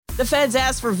The feds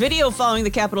asked for video following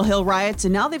the Capitol Hill riots,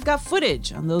 and now they've got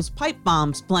footage on those pipe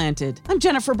bombs planted. I'm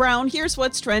Jennifer Brown. Here's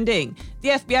what's trending. The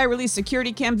FBI released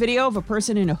security cam video of a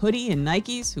person in a hoodie and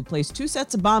Nikes who placed 2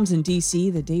 sets of bombs in D.C.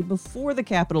 the day before the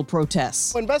Capitol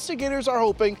protests. Investigators are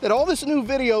hoping that all this new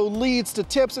video leads to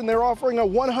tips, and they're offering a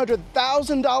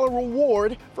 $100,000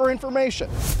 reward for information.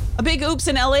 A big oops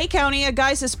in L.A. County. A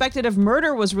guy suspected of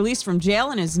murder was released from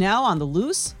jail and is now on the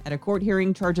loose. At a court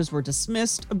hearing, charges were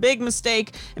dismissed. A big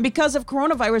mistake. And because of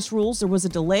coronavirus rules, there was a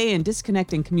delay and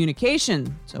disconnect in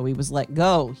communication. So he was let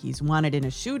go. He's wanted in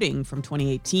a shooting from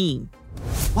 2018.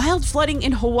 Wild flooding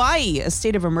in Hawaii. A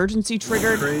state of emergency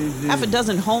triggered. Crazy. Half a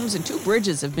dozen homes and 2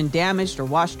 bridges have been damaged or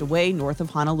washed away north of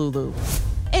Honolulu.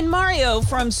 And Mario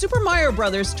from Super Mario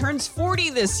Bros. Turns 40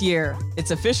 this year.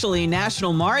 It's officially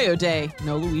National Mario Day.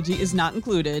 No, Luigi is not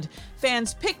included.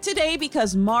 Fans picked today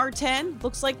because Mar 10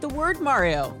 looks like the word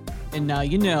Mario. And now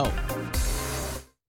you know.